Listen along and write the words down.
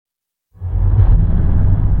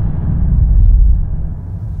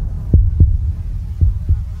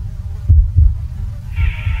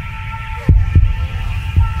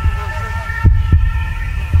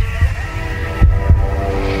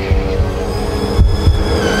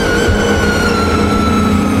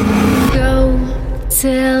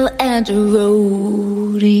and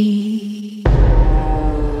Rhody.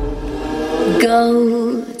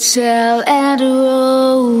 Go tell and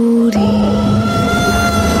Rhody.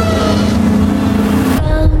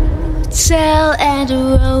 Go tell and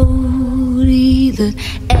Rhody that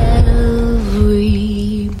everybody's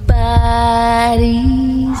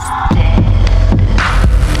dead.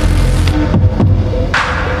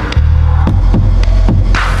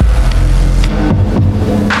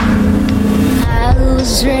 I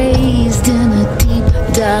was raised in a deep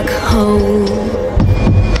dark hole,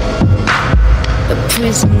 a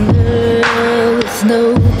prisoner with no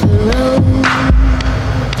parole.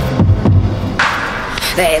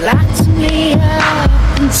 They locked me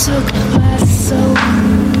up and took my soul.